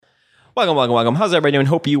Welcome. How's everybody doing?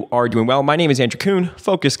 Hope you are doing well. My name is Andrew Kuhn,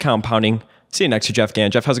 Focus Compounding. See you next to Jeff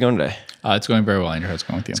Gann. Jeff, how's it going today? It's going very well, Andrew. How's it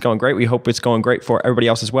going with you? It's going great. We hope it's going great for everybody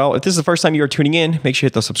else as well. If this is the first time you are tuning in, make sure you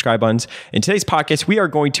hit those subscribe buttons. In today's podcast, we are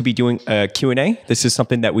going to be doing a Q&A. This is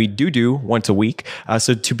something that we do once a week.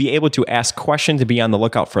 So to be able to ask questions, to be on the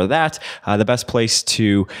lookout for that, the best place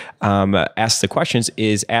to ask the questions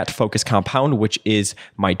is at Focus Compound, which is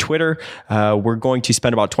my Twitter. We're going to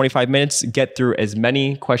spend about 25 minutes, get through as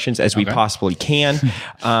many questions as we possibly can.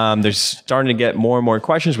 There's starting to get more and more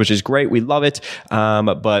questions, which is great. We love it.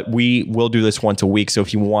 But we will do this once a week. So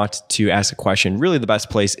if you want to ask a question, really the best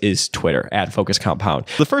place is Twitter at Focus Compound.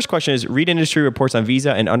 The first question is read industry reports on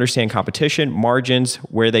Visa and understand competition, margins,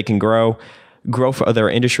 where they can grow for other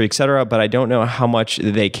industry, etc. But I don't know how much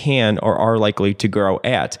they can or are likely to grow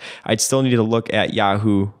at. I'd still need to look at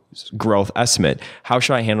Yahoo's growth estimate. How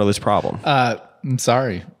should I handle this problem? I'm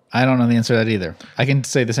sorry. I don't know the answer to that either. I can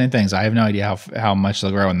say the same things. I have no idea how much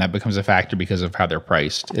they'll grow, and that becomes a factor because of how they're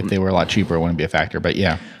priced. If they were a lot cheaper, it wouldn't be a factor. But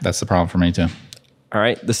yeah, that's the problem for me too. All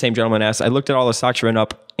right. The same gentleman asked, I looked at all the stocks written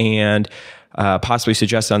up and possibly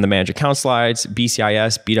suggested on the managed account slides,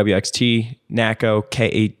 BCIS, BWXT, NACO,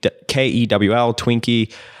 KEWL,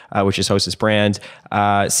 Twinkie, which is Hostess brand,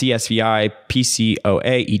 CSVI,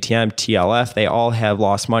 PCOA, ETM, TLF. They all have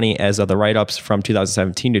lost money as of the write-ups from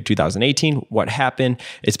 2017 to 2018. What happened?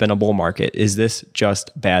 It's been a bull market. Is this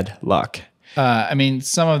just bad luck?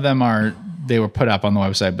 Some of them they were put up on the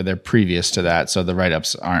website, but they're previous to that. So the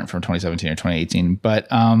write-ups aren't from 2017 or 2018. But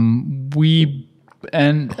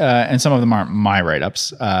and some of them aren't my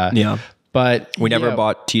write-ups. But we never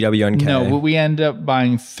bought TWNK. No, we end up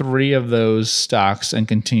buying 3 of those stocks and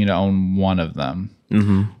continue to own one of them.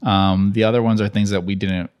 Mm-hmm. The other ones are things that we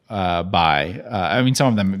didn't buy. Some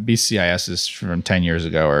of them, BCIS is from 10 years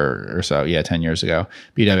ago or so. Yeah, 10 years ago.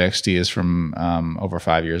 BWXT is from over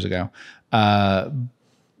 5 years ago.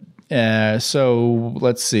 So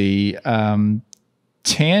let's see.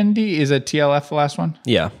 Tandy, is it TLF the last one?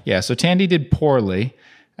 Yeah. Yeah, so Tandy did poorly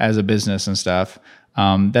as a business and stuff.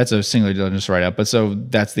 That's a singular diligence write-up, but so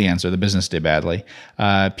that's the answer. The business did badly.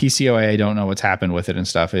 PCOA, I don't know what's happened with it and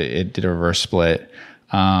stuff. It did a reverse split.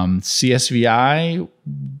 CSVI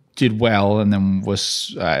did well and then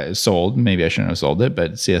was sold. Maybe I shouldn't have sold it,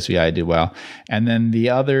 but CSVI did well. And then the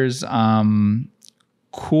others,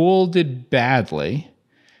 Cool did badly,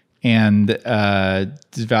 and the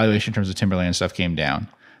valuation in terms of Timberland stuff came down.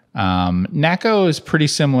 NACO is pretty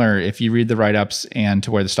similar if you read the write-ups and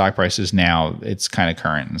to where the stock price is now. It's kind of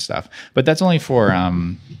current and stuff, but that's only for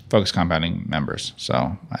Focus Compounding members. So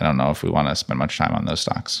I don't know if we want to spend much time on those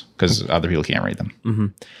stocks because other people can't read them. Mm-hmm.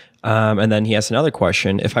 And then he asked another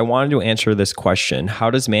question. If I wanted to answer this question,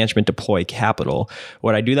 how does management deploy capital?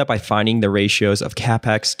 Would I do that by finding the ratios of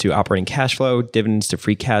CapEx to operating cash flow, dividends to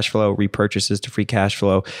free cash flow, repurchases to free cash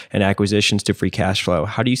flow, and acquisitions to free cash flow?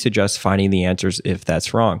 How do you suggest finding the answers if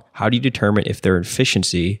that's wrong? How do you determine if their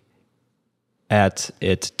efficiency at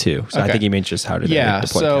it too? So I think he means just how do they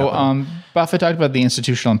deploy capital? Buffett talked about the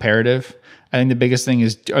institutional imperative. I think the biggest thing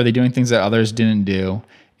is, are they doing things that others didn't do?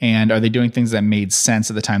 And are they doing things that made sense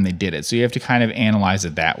at the time they did it? So you have to kind of analyze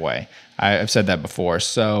it that way. I've said that before.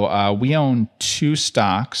 So we own 2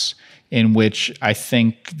 stocks in which I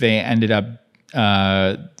think they ended up,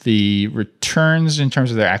 the returns in terms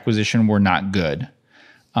of their acquisition were not good.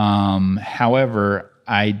 However,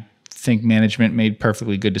 I think management made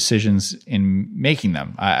perfectly good decisions in making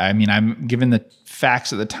them. I'm given the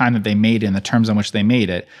facts at the time that they made it and the terms on which they made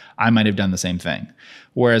it, I might have done the same thing.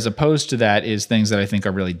 Whereas opposed to that is things that I think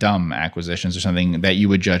are really dumb acquisitions or something that you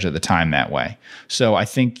would judge at the time that way. So I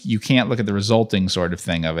think you can't look at the resulting sort of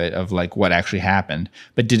thing of it, of like what actually happened,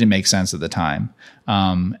 but did it make sense at the time?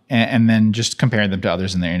 And then just compare them to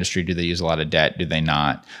others in their industry. Do they use a lot of debt? Do they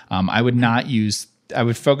not? I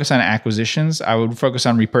would focus on acquisitions. I would focus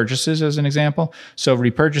on repurchases as an example. So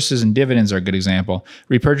repurchases and dividends are a good example.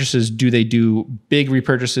 Repurchases, do they do big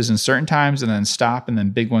repurchases in certain times and then stop and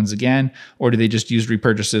then big ones again? Or do they just use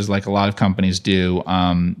repurchases like a lot of companies do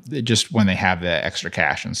just when they have the extra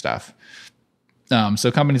cash and stuff?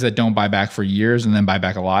 So companies that don't buy back for years and then buy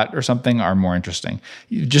back a lot or something are more interesting.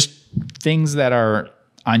 Just things that are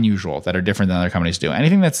unusual, that are different than other companies do.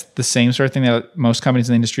 Anything that's the same sort of thing that most companies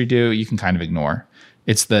in the industry do, you can kind of ignore.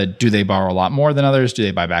 It's do they borrow a lot more than others? Do they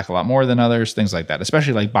buy back a lot more than others? Things like that,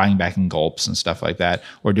 especially like buying back in gulps and stuff like that,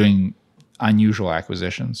 or doing unusual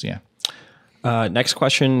acquisitions. Yeah. Next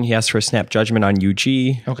question, he asked for a snap judgment on UG.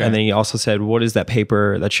 Okay. And then he also said, what is that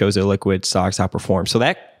paper that shows illiquid stocks outperform? So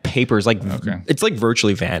that paper is it's like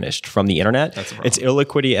virtually vanished from the internet. It's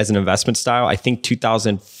illiquidity as an investment style. I think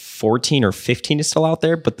 2005 14 or 15 is still out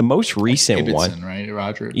there, but the most recent one, Ibbotson, right,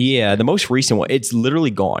 Roger? yeah, the most recent one, it's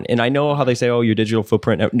literally gone. And I know how they say, oh, your digital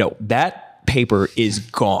footprint. No, that paper is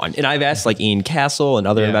gone. And I've asked like Ian Castle and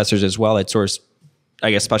other investors as well that sort of, I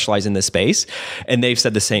guess, specialize in this space, and they've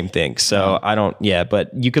said the same thing. So I don't,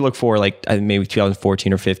 but you could look for like maybe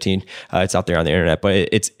 2014 or 15. It's out there on the internet, but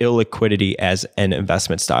it's illiquidity as an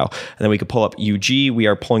investment style. And then we could pull up UG. We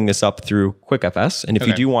are pulling this up through QuickFS. And if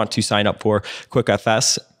you do want to sign up for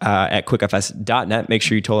QuickFS at quickfs.net, make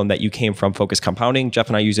sure you told them that you came from Focus Compounding. Jeff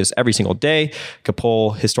and I use this every single day. Could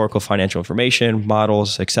pull historical financial information,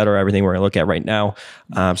 models, et cetera, everything we're going to look at right now.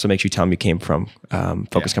 So make sure you tell them you came from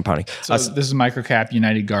Focus Compounding. So this is microcap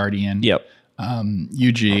United Guardian. Yep.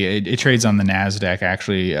 UG, it trades on the NASDAQ,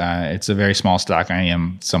 actually. It's a very small stock. I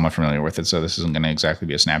am somewhat familiar with it, so this isn't going to exactly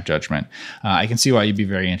be a snap judgment. I can see why you'd be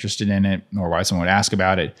very interested in it, or why someone would ask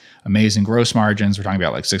about it. Amazing gross margins. We're talking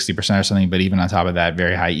about like 60% or something, but even on top of that,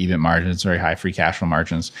 very high EBIT margins, very high free cash flow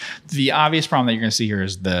margins. The obvious problem that you're going to see here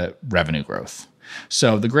is the revenue growth.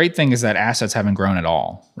 So the great thing is that assets haven't grown at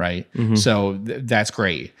all, right? Mm-hmm. So that's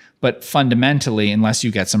great. But fundamentally, unless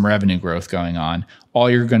you get some revenue growth going on,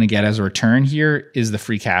 all you're going to get as a return here is the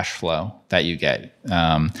free cash flow that you get.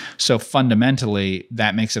 So fundamentally,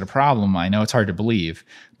 that makes it a problem. I know it's hard to believe,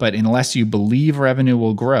 but unless you believe revenue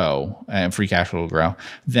will grow and free cash flow will grow,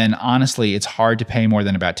 then honestly, it's hard to pay more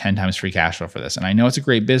than about 10 times free cash flow for this. And I know it's a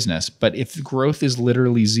great business, but if growth is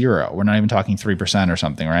literally zero, we're not even talking 3% or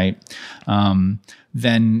something, right?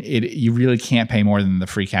 Then you really can't pay more than the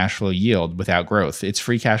free cash flow yield without growth. It's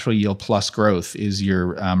free cash flow yield plus growth is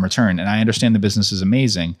your return. And I understand the business is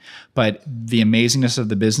amazing, but the amazingness of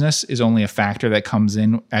the business is only a factor that comes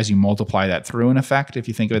in as you multiply that through an effect, if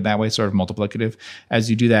you think of it that way, sort of multiplicative, as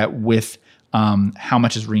you do that with how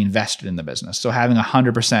much is reinvested in the business. So having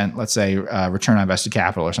 100%, let's say, return on invested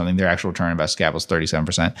capital or something, their actual return on invested capital is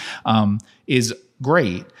 37%, is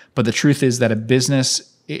great. But the truth is that a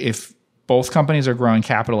business, if both companies are growing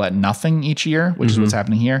capital at nothing each year, which is what's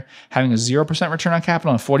happening here, having a 0% return on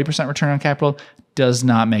capital and a 40% return on capital does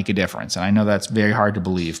not make a difference. And I know that's very hard to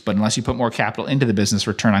believe, but unless you put more capital into the business,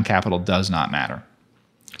 return on capital does not matter.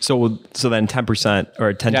 So then 10%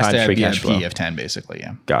 or 10 times free cash flow. P of 10, basically,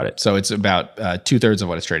 yeah. Got it. So it's about 2/3 of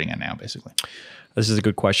what it's trading at now, basically. This is a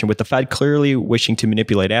good question. With the Fed clearly wishing to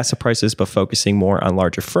manipulate asset prices but focusing more on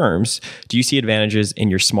larger firms, do you see advantages in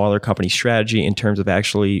your smaller company strategy in terms of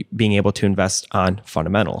actually being able to invest on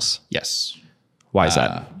fundamentals? Yes. Why is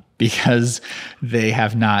that? Because they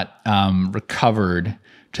have not recovered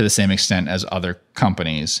to the same extent as other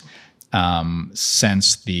companies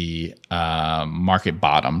since the market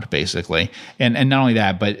bottomed, basically. And not only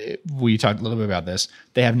that, but we talked a little bit about this,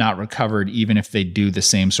 they have not recovered even if they do the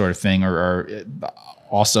same sort of thing or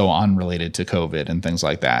also unrelated to COVID and things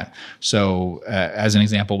like that. So as an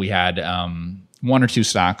example, we had one or two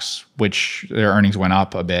stocks which their earnings went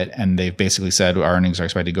up a bit, and they've basically said our earnings are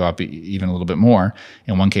expected to go up even a little bit more.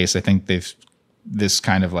 In one case, I think this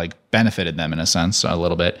kind of like benefited them in a sense a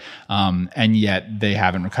little bit. And yet they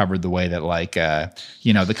haven't recovered the way that like,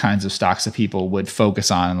 the kinds of stocks that people would focus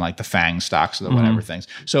on, like the FANG stocks or the whatever things.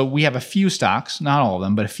 So we have a few stocks, not all of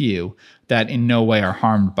them, but a few that in no way are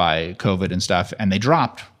harmed by COVID and stuff. And they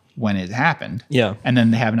dropped when it happened. Yeah. And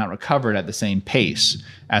then they have not recovered at the same pace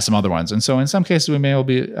as some other ones. And so in some cases we may well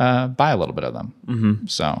be buy a little bit of them. Mm-hmm.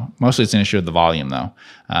 So mostly it's an issue of the volume though.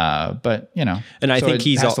 But and I think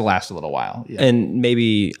he has to last a little while. Yeah. And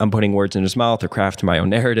maybe I'm putting words in his mouth or crafting my own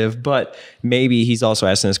narrative, but maybe he's also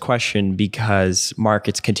asking this question because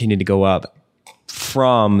markets continue to go up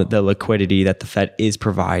from the liquidity that the Fed is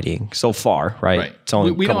providing so far, right? It's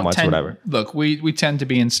only a couple months or whatever. Look, we tend to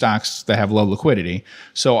be in stocks that have low liquidity.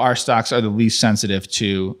 So our stocks are the least sensitive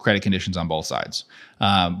to credit conditions on both sides.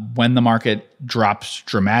 When the market drops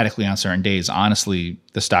dramatically on certain days, honestly,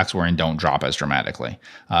 the stocks we're in don't drop as dramatically.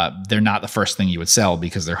 They're not the first thing you would sell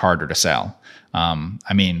because they're harder to sell.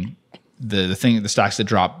 The stocks that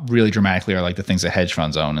drop really dramatically are like the things that hedge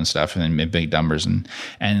funds own and stuff and in big numbers.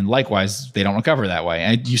 And likewise, they don't recover that way.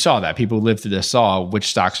 And you saw that. People who lived through this saw which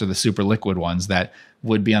stocks are the super liquid ones that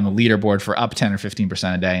would be on the leaderboard for up 10 or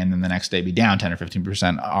 15% a day. And then the next day be down 10 or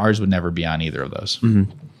 15%. Ours would never be on either of those.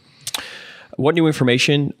 Mm-hmm. What new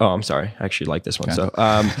information? Oh, I'm sorry. I actually like this one. Okay. So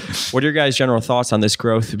what are your guys' general thoughts on this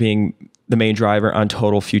growth being the main driver on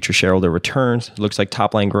total future shareholder returns? It looks like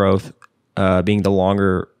top line growth being the long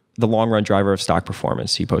run driver of stock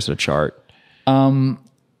performance. He posted a chart. That's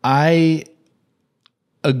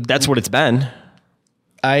what it's been.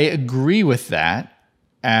 I agree with that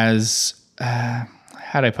as, how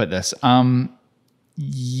do I put this?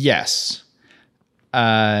 Yes.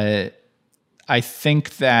 I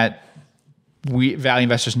think that value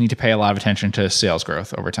investors need to pay a lot of attention to sales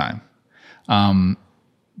growth over time.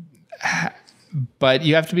 But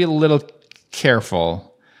you have to be a little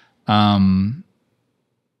careful. But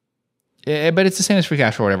it's the same as free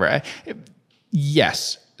cash flow or whatever.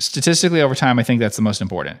 Yes, statistically over time, I think that's the most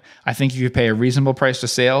important. I think if you pay a reasonable price to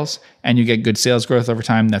sales and you get good sales growth over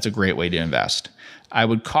time, that's a great way to invest. I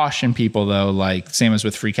would caution people though, like same as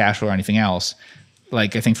with free cash flow or anything else.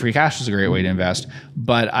 Like I think free cash is a great way to invest,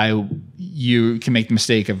 but you can make the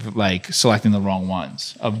mistake of like selecting the wrong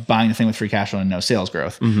ones, of buying the thing with free cash flow and no sales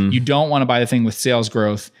growth. Mm-hmm. You don't want to buy the thing with sales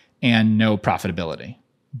growth and no profitability.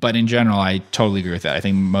 But in general, I totally agree with that. I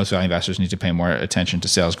think most value investors need to pay more attention to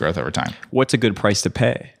sales growth over time. What's a good price to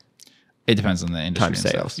pay? It depends on the industry. Times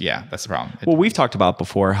sales. Yeah, that's the problem. We've talked about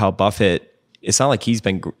before how Buffett, it's not like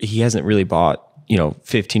he hasn't really bought,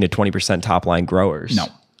 15 to 20% top line growers. No.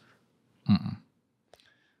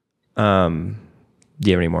 Do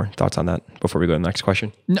you have any more thoughts on that before we go to the next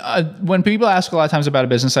question? No, when people ask a lot of times about a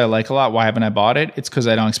business I like a lot, why haven't I bought it? It's because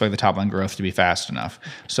I don't expect the top line growth to be fast enough.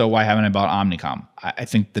 So why haven't I bought Omnicom? I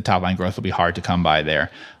think the top line growth will be hard to come by there.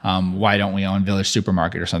 Why don't we own Village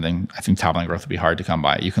Supermarket or something? I think top line growth will be hard to come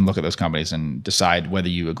by. You can look at those companies and decide whether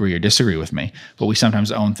you agree or disagree with me. But we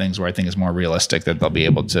sometimes own things where I think it's more realistic that they'll be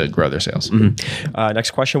able to grow their sales. Mm-hmm. Next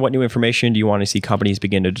question. What new information do you want to see companies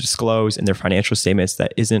begin to disclose in their financial statements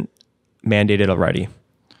that isn't mandated already?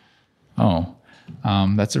 Oh,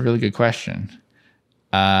 that's a really good question.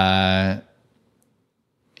 In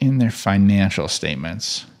their financial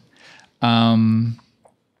statements, I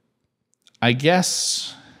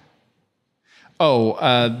guess.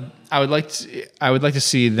 I would like to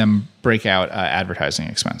see them break out advertising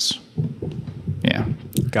expense. Yeah.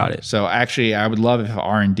 Got it. So actually, I would love if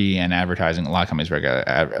R&D and advertising, a lot of companies break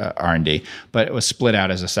out R&D, but it was split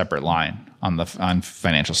out as a separate line on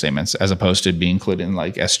financial statements, as opposed to being included in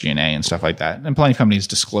like SG&A and stuff like that. And plenty of companies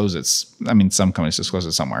disclose it. Some companies disclose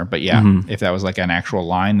it somewhere, but yeah, if that was like an actual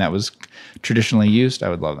line that was traditionally used, I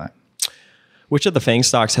would love that. Which of the FANG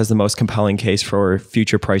stocks has the most compelling case for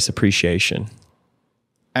future price appreciation?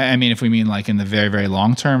 I mean, if we mean like in the very, very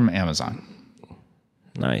long term, Amazon.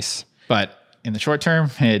 Nice. But in the short term,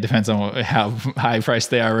 it depends on how high priced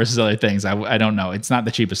they are versus other things. I don't know. It's not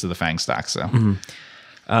the cheapest of the FANG stocks. So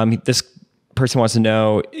this person wants to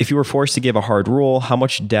know, if you were forced to give a hard rule, how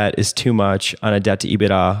much debt is too much on a debt to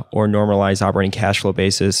EBITDA or normalized operating cash flow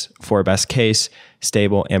basis for a best case,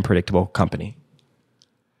 stable and predictable company?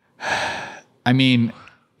 I mean,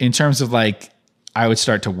 in terms of like, I would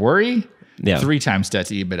start to worry. 3 times debt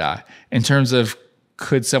to EBITDA. In terms of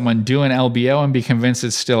could someone do an LBO and be convinced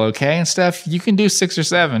it's still okay and stuff, you can do 6 or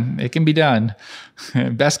 7. It can be done.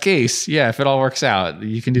 Best case, yeah, if it all works out,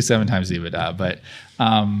 you can do 7 times EBITDA. But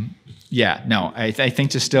I think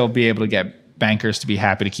to still be able to get bankers to be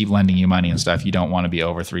happy to keep lending you money and stuff, you don't want to be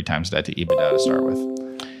over 3 times debt to EBITDA to start with.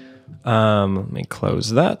 Let me close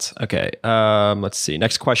that. Okay. Let's see.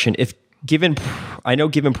 Next question. Given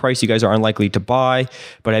price, you guys are unlikely to buy,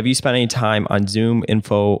 but have you spent any time on Zoom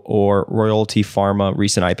Info or Royalty Pharma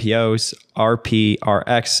recent IPOs?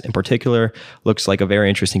 RPRX in particular looks like a very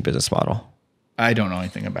interesting business model. I don't know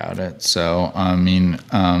anything about it. So, I mean,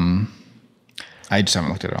 I just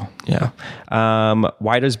haven't looked at it all. Yeah.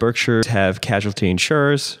 Why does Berkshire have casualty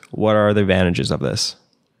insurers? What are the advantages of this?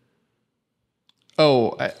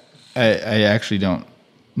 Oh, I actually don't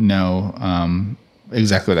know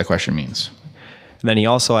exactly what that question means. And then he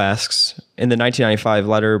also asks, in the 1995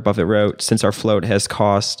 letter, Buffett wrote, since our float has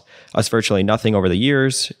cost us virtually nothing over the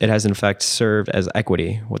years, it has in fact served as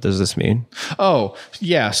equity. What does this mean? Oh,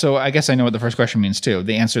 yeah. So I guess I know what the first question means too.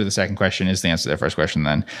 The answer to the second question is the answer to the first question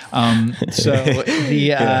then. So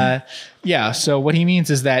what he means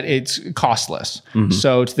is that it's costless. Mm-hmm.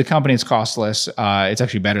 So to the company, it's costless. It's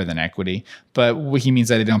actually better than equity. But what he means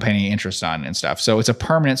that they don't pay any interest on it and stuff. So it's a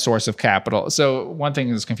permanent source of capital. So one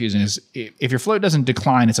thing that's confusing is if your float doesn't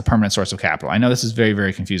decline, it's a permanent source of capital. I know this is very,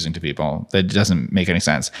 very confusing to people. That doesn't make any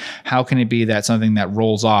sense. How can it be that something that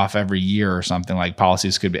rolls off every year or something, like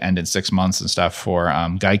policies could end in 6 months and stuff for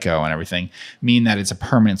Geico and everything, mean that it's a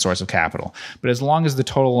permanent source of capital? But as long as the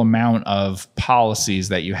total amount of policies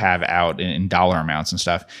that you have out in dollar amounts and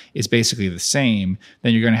stuff is basically the same,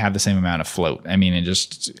 then you're going to have the same amount of float. I mean,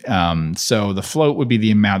 so the float would be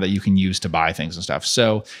the amount that you can use to buy things and stuff.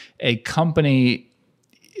 So a company,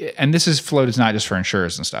 and float is not just for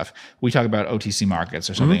insurers and stuff. We talk about OTC markets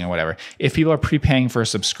or something or whatever. If people are prepaying for a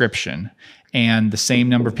subscription and the same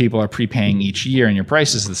number of people are prepaying each year and your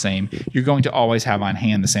price is the same, you're going to always have on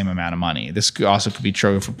hand the same amount of money. This also could be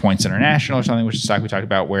true for Points International or something, which is a stock we talked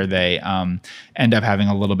about, where they end up having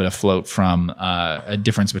a little bit of float from a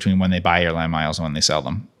difference between when they buy airline miles and when they sell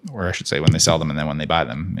them, or I should say when they sell them and then when they buy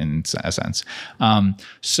them, in a sense.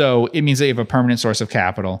 So it means that you have a permanent source of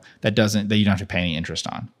capital that you don't have to pay any interest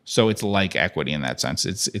on. So it's like equity in that sense.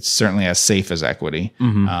 It's certainly as safe as equity.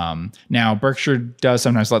 Now Berkshire does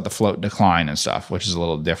sometimes let the float decline and stuff, which is a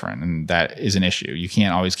little different, and that is an issue. You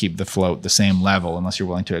can't always keep the float the same level unless you're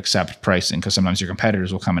willing to accept pricing, because sometimes your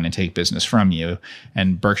competitors will come in and take business from you,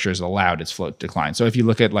 and Berkshire's allowed its float to decline. So if you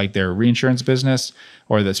look at like their reinsurance business,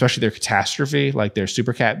 or especially their catastrophe, like their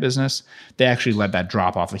super cat business, they actually let that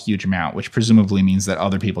drop off a huge amount, which presumably means that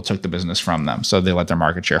other people took the business from them. So they let their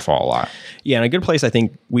market share fall a lot. Yeah, and a good place, I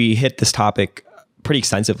think we hit this topic pretty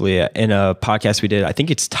extensively in a podcast we did. I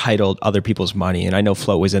think it's titled Other People's Money, and I know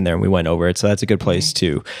Float was in there and we went over it. So that's a good place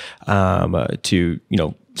to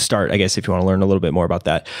start, I guess, if you want to learn a little bit more about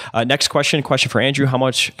that. Next question for Andrew. How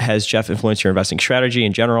much has Jeff influenced your investing strategy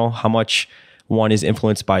in general? How much one is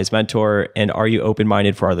influenced by his mentor, and are you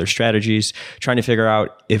open-minded for other strategies? Trying to figure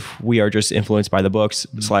out if we are just influenced by the books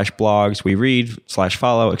 / blogs we read /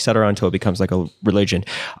 follow, etc., until it becomes like a religion.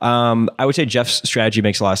 I would say Jeff's strategy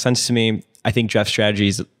makes a lot of sense to me. I think Jeff's strategy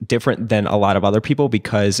is different than a lot of other people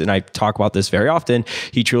because, and I talk about this very often,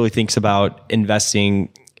 he truly thinks about investing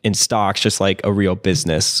in stocks just like a real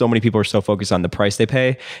business. So many people are so focused on the price they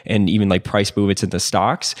pay and even like price movements in the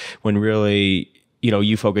stocks, when really,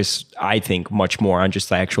 you focus, I think, much more on just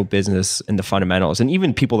the actual business and the fundamentals. And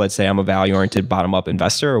even people that say I'm a value-oriented bottom-up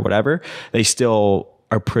investor or whatever, they still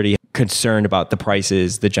are pretty concerned about the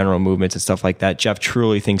prices, the general movements and stuff like that. Jeff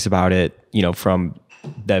truly thinks about it, from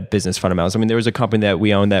the business fundamentals. I mean, there was a company that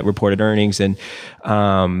we own that reported earnings, and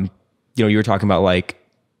you were talking about like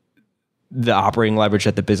the operating leverage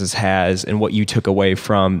that the business has and what you took away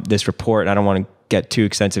from this report. And I don't want to get too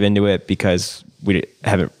extensive into it because we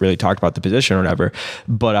haven't really talked about the position or whatever,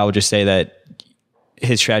 but I would just say that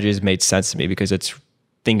his strategy has made sense to me because it's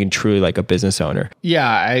thinking truly like a business owner. Yeah,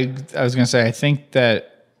 I was going to say, I think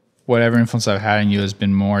that whatever influence I've had on you has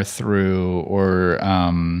been more through or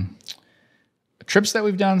trips that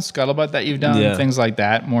we've done, Scuttlebutt that you've done, things like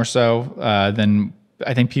that, more so than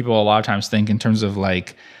I think people a lot of times think in terms of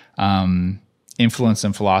like influence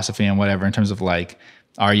and philosophy and whatever, in terms of like,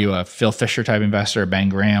 are you a Phil Fisher type investor, Ben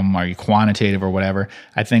Graham? Are you quantitative or whatever?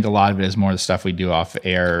 I think a lot of it is more the stuff we do off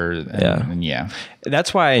air. And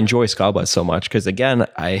that's why I enjoy Scuttlebutt so much. Because again,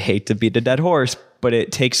 I hate to beat a dead horse, but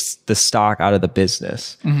it takes the stock out of the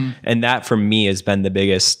business. And that for me has been the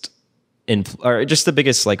biggest, or just the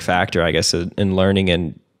biggest like factor, I guess, in learning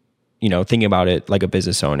and, thinking about it like a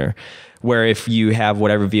business owner. Where if you have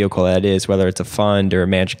whatever vehicle that is, whether it's a fund or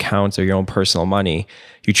managed accounts or your own personal money,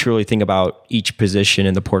 you truly think about each position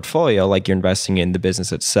in the portfolio like you're investing in the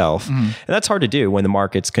business itself. And that's hard to do when the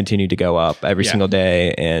markets continue to go up every single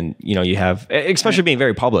day. And, you have, especially being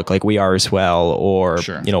very public like we are as well, or,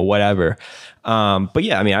 whatever. But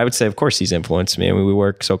yeah, I mean, I would say, of course, he's influenced me. I mean, we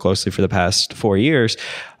work so closely for the past 4 years.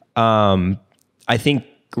 I think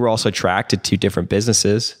we're also attracted to different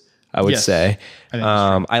businesses. I would say.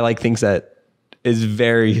 I like things that is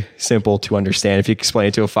very simple to understand. If you explain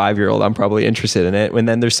it to a 5-year-old, I'm probably interested in it. And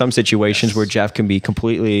then there's some situations where Jeff can be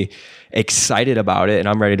completely excited about it and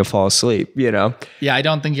I'm ready to fall asleep, Yeah, I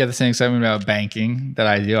don't think you have the same excitement about banking that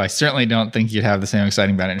I do. I certainly don't think you'd have the same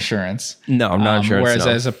excitement about insurance. No, not insurance. Whereas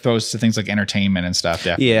as opposed to things like entertainment and stuff.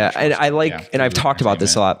 Definitely. Yeah. And I like, and I've talked about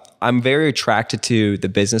this a lot. I'm very attracted to the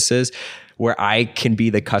businesses where I can be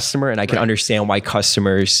the customer and I can understand why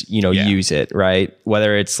customers, use it, right?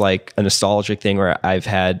 Whether it's like a nostalgic thing where I've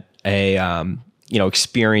had a,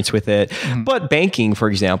 experience with it. But banking, for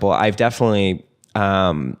example, I've definitely,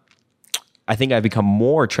 I think I've become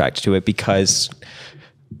more attracted to it because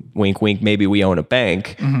wink, wink, maybe we own a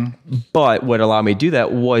bank. But what allowed me to do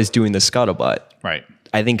that was doing the Scuttlebutt. Right.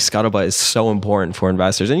 I think Scuttlebutt is so important for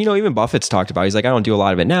investors. And, even Buffett's talked about, he's like, I don't do a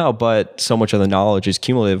lot of it now, but so much of the knowledge is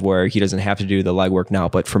cumulative where he doesn't have to do the legwork now.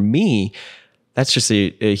 But for me, that's just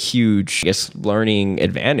a huge, I guess, learning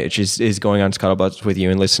advantage is going on Scuttlebutt with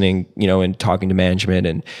you and listening, and talking to management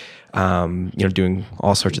and, doing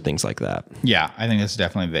all sorts of things like that. Yeah, I think that's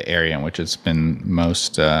definitely the area in which it's been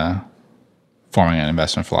most forming an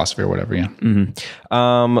investment philosophy or whatever.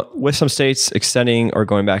 With some states extending or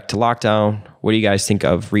going back to lockdown, what do you guys think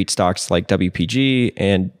of REIT stocks like WPG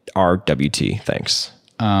and RWT? Thanks.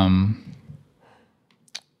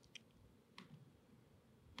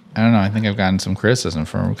 I don't know. I think I've gotten some criticism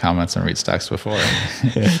from comments on REIT stocks before.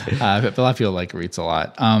 But a lot of people like REITs a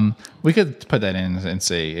lot. We could put that in and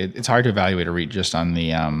say it's hard to evaluate a REIT just on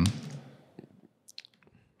the.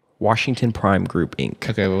 Washington Prime Group Inc.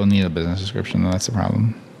 Okay, we'll need a business description. Though. That's the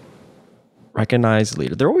problem. Recognized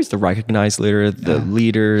leader. They're always the recognized leader, the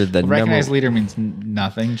leader, the recognized leader means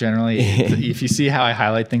nothing generally. If you see how I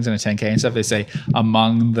highlight things in a 10K and stuff, they say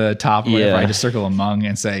among the top. Or whatever. I just circle among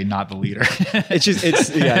and say not the leader.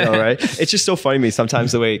 I know, right? It's just so funny to me.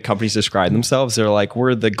 Sometimes the way companies describe themselves, they're like,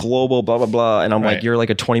 we're the global blah, blah, blah. And I'm like, you're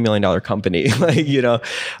like a $20 million company. Like,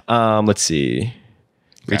 let's see.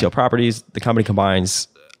 Retail properties. The company combines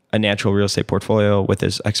a natural real estate portfolio with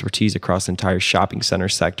its expertise across the entire shopping center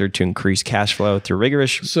sector to increase cash flow through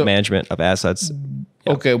rigorous management of assets.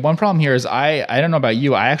 Okay, one problem here is I don't know about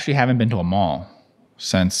you. I actually haven't been to a mall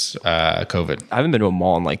since COVID. I haven't been to a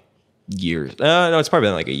mall in like years. No, it's probably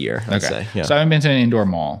been like a year, I'd say. Yeah. So I haven't been to an indoor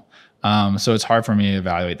mall. So it's hard for me to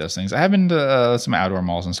evaluate those things. I have been to some outdoor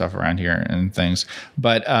malls and stuff around here and things,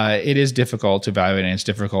 but it is difficult to evaluate, and it's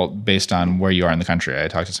difficult based on where you are in the country. I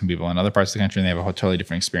talked to some people in other parts of the country, and they have a totally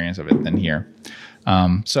different experience of it than here.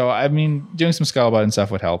 So I mean, doing some Scalabot and stuff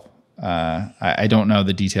would help. I don't know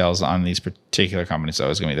the details on these particular companies, so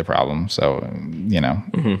it's going to be the problem. So, Yeah.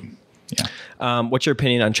 What's your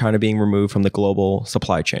opinion on China being removed from the global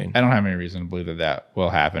supply chain? I don't have any reason to believe that will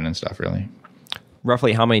happen and stuff, really.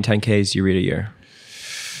 Roughly how many 10Ks do you read a year?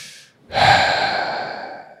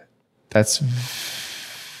 That's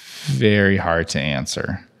very hard to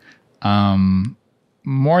answer.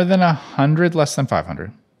 More than 100, less than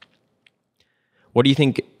 500. What do you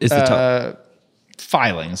think is the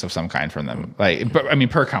filings of some kind from them?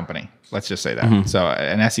 Per company. Let's just say that. Mm-hmm. So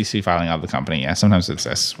an SEC filing of the company. Yeah, sometimes it's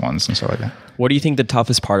S1s and stuff like that. What do you think the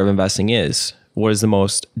toughest part of investing is? What is the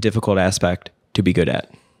most difficult aspect to be good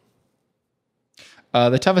at?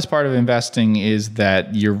 The toughest part of investing is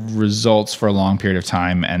that your results for a long period of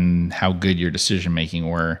time and how good your decision making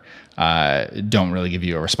were don't really give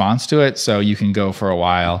you a response to it. So you can go for a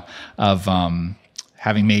while of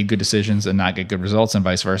having made good decisions and not get good results, and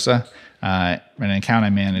vice versa. An account I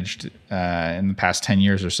managed in the past 10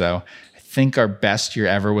 years or so, I think our best year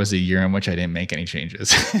ever was a year in which I didn't make any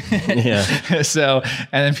changes. Yeah. So,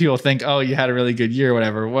 and then people think, oh, you had a really good year or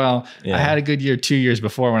whatever. Well, I had a good year 2 years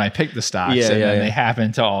before when I picked the stocks, and then they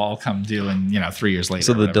happen to all come due in 3 years later.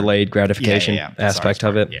 So the delayed gratification aspect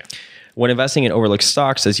of it. Yeah. When investing in overlooked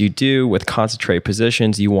stocks, as you do with concentrated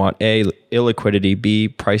positions, you want A, illiquidity, B,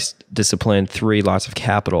 price discipline, 3, lots of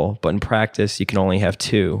capital. But in practice, you can only have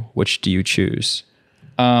 2. Which do you choose?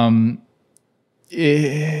 So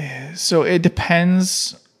it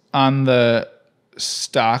depends on the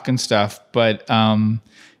stock and stuff, but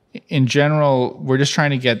in general, we're just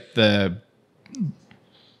trying to get an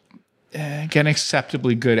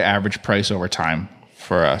acceptably good average price over time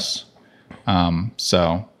for us.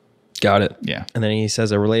 Got it. Yeah. And then he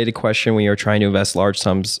says a related question: when you're trying to invest large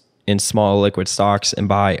sums in small liquid stocks and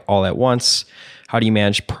buy all at once, how do you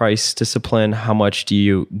manage price discipline? How much do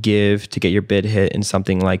you give to get your bid hit in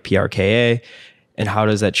something like PRKA? And how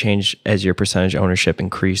does that change as your percentage ownership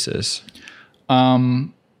increases?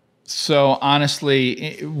 So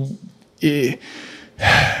honestly,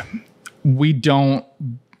 we don't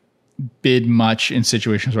bid much in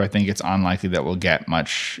situations where I think it's unlikely that we'll get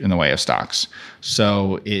much in the way of stocks.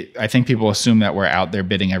 So I think people assume that we're out there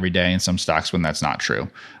bidding every day in some stocks when that's not true.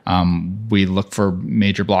 We look for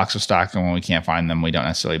major blocks of stock, and when we can't find them, we don't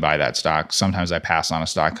necessarily buy that stock. Sometimes I pass on a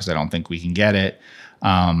stock because I don't think we can get it.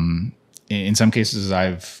 In some cases,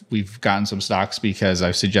 we've gotten some stocks because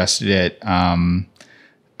I've suggested it where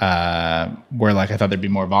I thought there'd be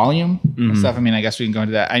more volume and stuff. I mean, I guess we can go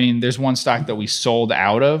into that. I mean, there's one stock that we sold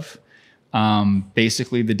out of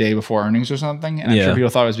basically the day before earnings or something. And I'm sure people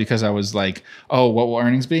thought it was because I was like, oh, what will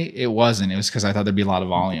earnings be? It wasn't. It was because I thought there'd be a lot of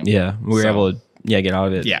volume. Yeah. We were able to get out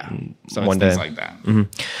of it. Yeah. So one it's day. Things like that.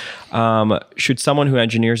 Mm-hmm. Should someone who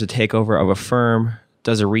engineers a takeover of a firm,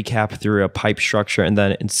 does a recap through a pipe structure, and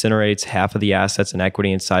then incinerates half of the assets and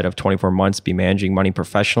equity inside of 24 months be managing money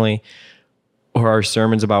professionally? Or are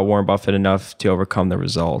sermons about Warren Buffett enough to overcome the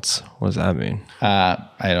results? What does that mean? I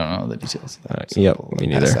don't know the details of that. So me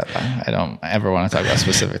neither. I don't ever want to talk about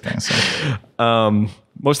specific things. So.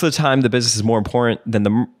 Most of the time, the business is more important than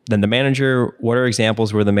the manager. What are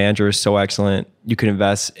examples where the manager is so excellent you could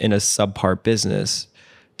invest in a subpar business?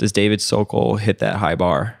 Does David Sokol hit that high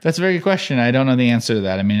bar? That's a very good question. I don't know the answer to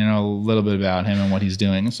that. I mean, I know a little bit about him and what he's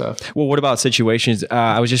doing and stuff. Well, what about situations?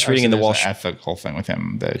 I was just reading in the Wall Street ethical thing with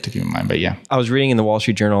him that to keep in mind, but yeah. I was reading in the Wall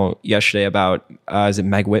Street Journal yesterday about is it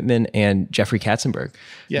Meg Whitman and Jeffrey Katzenberg?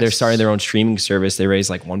 Yes. They're starting their own streaming service. They raised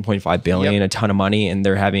like 1.5 billion, a ton of money, and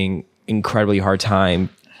they're having incredibly hard time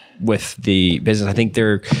with the business. I think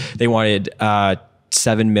they wanted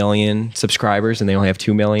 7 million subscribers and they only have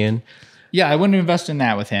 2 million. Yeah, I wouldn't invest in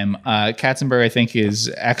that with him. Katzenberg, I think, is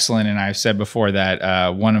excellent, and I've said before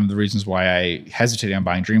that one of the reasons why I hesitated on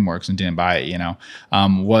buying DreamWorks and didn't buy it,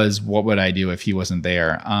 was what would I do if he wasn't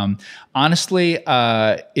there? Honestly,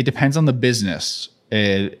 it depends on the business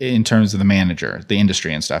in terms of the manager, the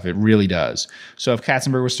industry and stuff. It really does. So if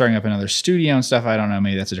Katzenberg was starting up another studio and stuff, I don't know,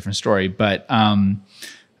 maybe that's a different story. But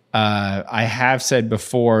I have said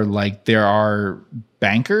before, like there are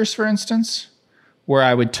bankers, for instance, where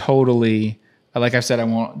I would totally, like I've said, I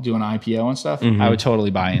won't do an IPO and stuff. I would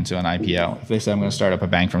totally buy into an IPO. If they said I'm going to start up a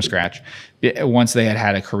bank from scratch, once they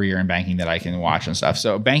had a career in banking that I can watch and stuff.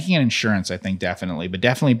 So banking and insurance, I think definitely, but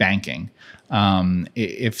definitely banking.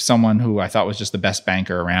 If someone who I thought was just the best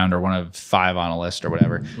banker around or one of 5 on a list or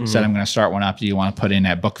whatever said, I'm going to start one up, do you want to put in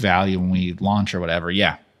at book value when we launch or whatever?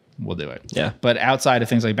 Yeah, we'll do it. Yeah. But outside of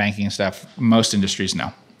things like banking and stuff, most industries,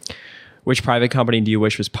 no. Which private company do you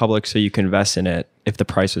wish was public so you can invest in it if the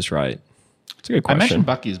price is right? It's a good question. I mentioned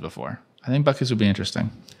Buc-ee's before. I think Buc-ee's would be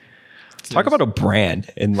interesting. Talk about a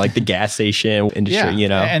brand in like the gas station industry,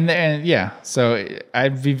 And yeah. So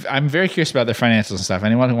I'm very curious about their financials and stuff.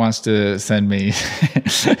 Anyone who wants to send me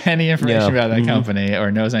any information about that company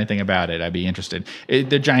or knows anything about it, I'd be interested.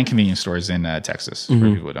 They're giant convenience stores in Texas, for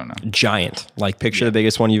people who don't know. Giant. Like picture the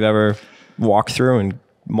biggest one you've ever walked through and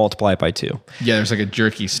multiply it by 2. Yeah, there's like a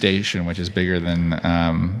jerky station, which is bigger than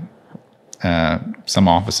some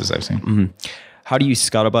offices I've seen. How do you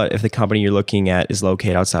scuttlebutt if the company you're looking at is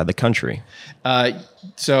located outside the country?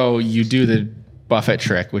 So you do the Buffett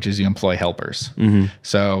trick, which is you employ helpers.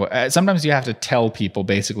 So sometimes you have to tell people,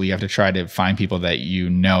 basically, you have to try to find people that you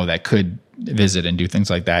know that could visit and do things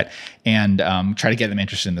like that and try to get them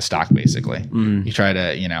interested in the stock, basically. You try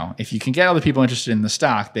to, if you can get other people interested in the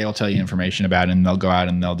stock, they'll tell you information about it and they'll go out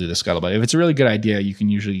and they'll do the scuttlebutt. If it's a really good idea, you can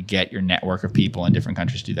usually get your network of people in different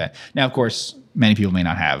countries to do that. Now, of course, many people may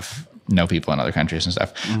not know people in other countries and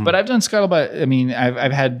stuff, but I've done scuttlebutt. I mean,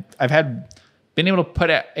 I've been able to put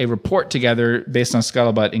a report together based on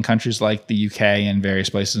scuttlebutt in countries like the UK and various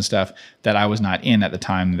places and stuff that I was not in at the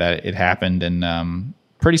time that it happened, and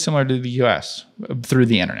pretty similar to the US through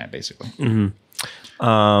the internet, basically.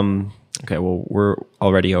 Okay, well, we're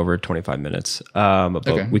already over 25 minutes,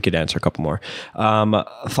 but we could answer a couple more.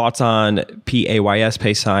 Thoughts on PAYS,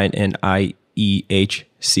 PaySign, and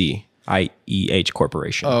IEHC? IEH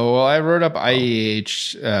Corporation. Oh, well, I wrote up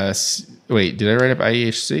IEH. Wait, did I write up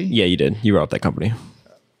IEHC? Yeah, you did. You wrote up that company.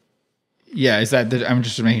 Yeah, is that? I'm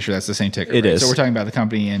just making sure that's the same ticker. It is. So we're talking about the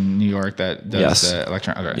company in New York that does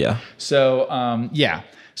electronic. Okay. Yeah. So, yeah.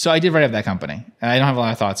 So I did write up that company. I don't have a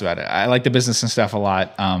lot of thoughts about it. I like the business and stuff a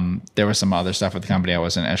lot. There was some other stuff with the company I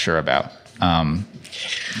wasn't as sure about. And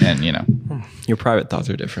your private thoughts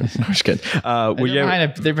are different. I'm just kidding.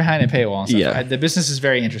 They're behind a paywall and stuff. Yeah. The business is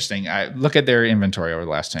very interesting. I look at their inventory over the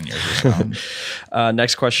last 10 years or so.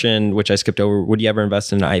 Next question, which I skipped over. Would you ever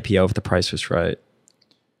invest in an IPO if the price was right?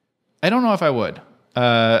 I don't know if I would.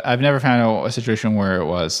 I've never found a situation where it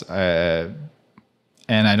was. And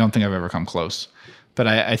I don't think I've ever come close. But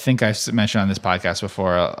I think I mentioned on this podcast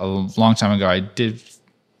before, a long time ago, I did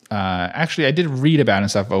read about it and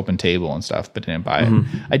stuff, Open Table and stuff, but didn't buy it.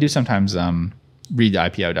 I do sometimes read the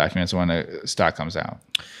IPO documents when a stock comes out.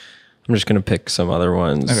 I'm just going to pick some other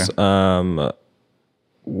ones. Okay.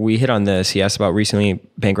 We hit on this. He asked about recently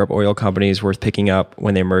bankrupt oil companies worth picking up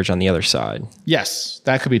when they emerge on the other side. Yes,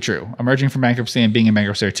 that could be true. Emerging from bankruptcy and being in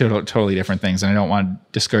bankruptcy are totally different things. And I don't want to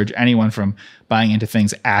discourage anyone from buying into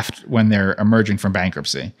things when they're emerging from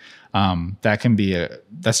bankruptcy.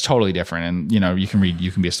 That's totally different. And, you can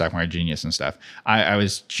be a stock market genius and stuff. I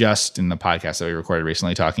was just in the podcast that we recorded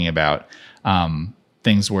recently talking about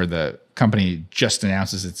things where the company just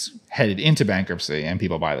announces it's headed into bankruptcy and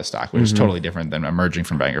people buy the stock, which is totally different than emerging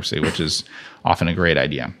from bankruptcy, which is often a great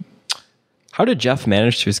idea. How did Jeff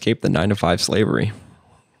manage to escape the 9-to-5 slavery?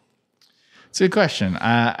 It's a good question.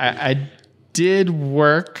 I did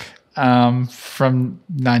work from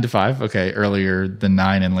 9 to 5. Okay, earlier than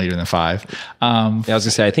 9 and later than 5. I was gonna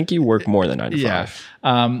say I think you work more than 9 to 5.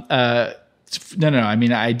 Yeah. No. I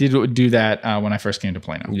mean, I did do that when I first came to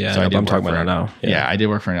Plano. Yeah, so I'm talking about now. Yeah, I did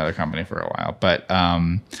work for another company for a while, but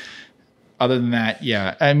other than that,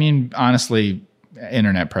 yeah. I mean, honestly,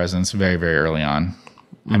 internet presence very, very early on.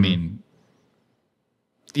 I mean,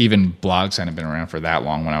 even blogs hadn't been around for that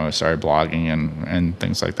long when I started blogging and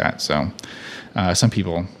things like that. So some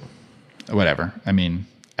people, whatever. I mean,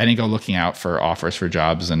 I didn't go looking out for offers for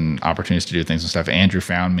jobs and opportunities to do things and stuff. Andrew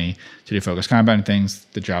found me to do focused compounding things.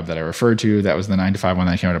 The job that I referred to, that was the 9-to-5 one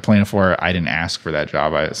that I came out of Plano for. I didn't ask for that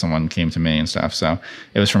job. Someone came to me and stuff. So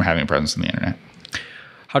it was from having a presence on the internet.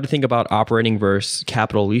 How do you think about operating versus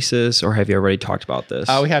capital leases, or have you already talked about this?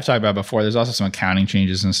 We have talked about it before. There's also some accounting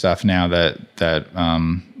changes and stuff now that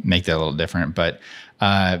make that a little different, but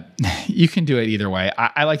you can do it either way.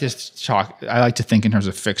 I like to talk. I like to think in terms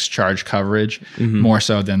of fixed charge coverage more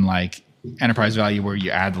so than like enterprise value where you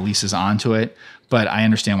add the leases onto it. But I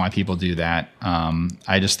understand why people do that.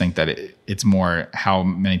 I just think that it's more how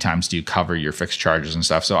many times do you cover your fixed charges and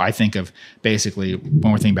stuff. So I think of basically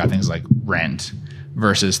when we're thinking about things like rent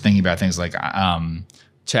versus thinking about things like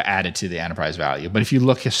to add it to the enterprise value. But if you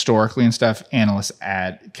look historically and stuff, analysts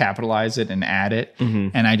capitalize it and add it.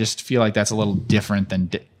 And I just feel like that's a little different than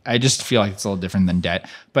debt.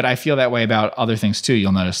 But I feel that way about other things too.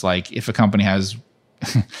 You'll notice like if a company has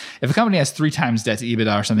 3 times debt to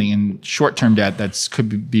EBITDA or something in short-term debt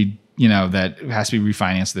could be that has to be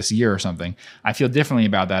refinanced this year or something, I feel differently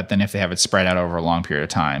about that than if they have it spread out over a long period of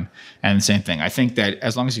time. And the same thing, I think that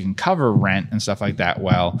as long as you can cover rent and stuff like that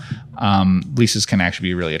well, leases can actually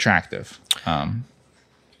be really attractive.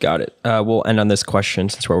 Got it. We'll end on this question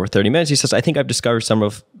since we're over 30 minutes. He says, I think I've discovered some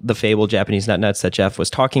of the fabled Japanese net nets that Jeff was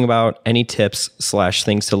talking about. Any tips /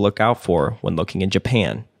 things to look out for when looking in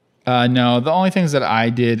Japan? No, the only things that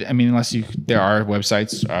I did, I mean, there are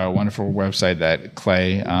websites, a wonderful website that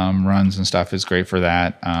Clay runs and stuff is great for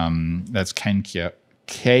that. That's Kenkyo,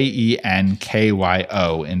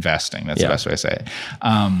 KENKYO investing. That's the best way to say it.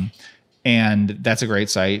 And that's a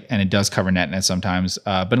great site, and it does cover net sometimes.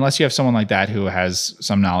 But unless you have someone like that who has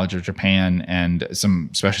some knowledge of Japan and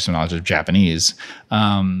especially some knowledge of Japanese,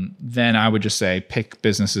 then I would just say pick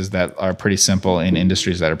businesses that are pretty simple in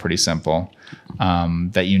industries that are pretty simple,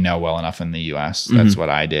 that you know well enough in the U.S. That's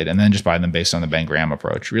what I did, and then just buy them based on the Ben Graham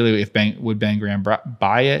approach. Really, would Ben Graham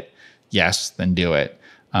buy it? Yes, then do it.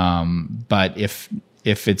 But if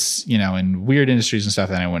it's in weird industries and stuff,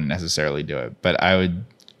 then I wouldn't necessarily do it. But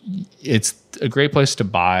it's a great place to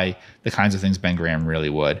buy the kinds of things Ben Graham really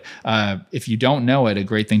would. If you don't know it, a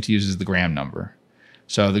great thing to use is the Graham number.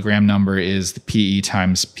 So the Graham number is the PE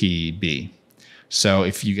times PB. So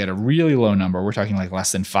if you get a really low number, we're talking like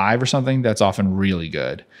less than 5 or something, that's often really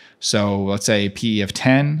good. So let's say PE of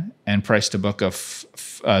 10 and price to book of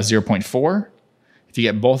 0.4. If you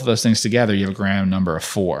get both of those things together, you have a Graham number of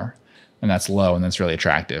 4. And that's low, and that's really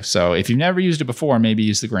attractive. So if you've never used it before, maybe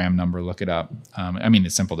use the Graham number, look it up. I mean,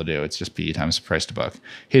 it's simple to do. It's just PE times price to book.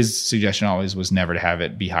 His suggestion always was never to have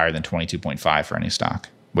it be higher than 22.5 for any stock,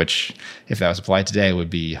 which if that was applied today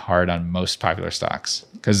would be hard on most popular stocks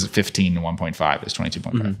because 15 to 1.5 is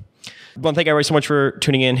 22.5. Well, thank you everybody so much for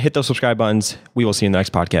tuning in. Hit those subscribe buttons. We will see you in the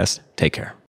next podcast. Take care.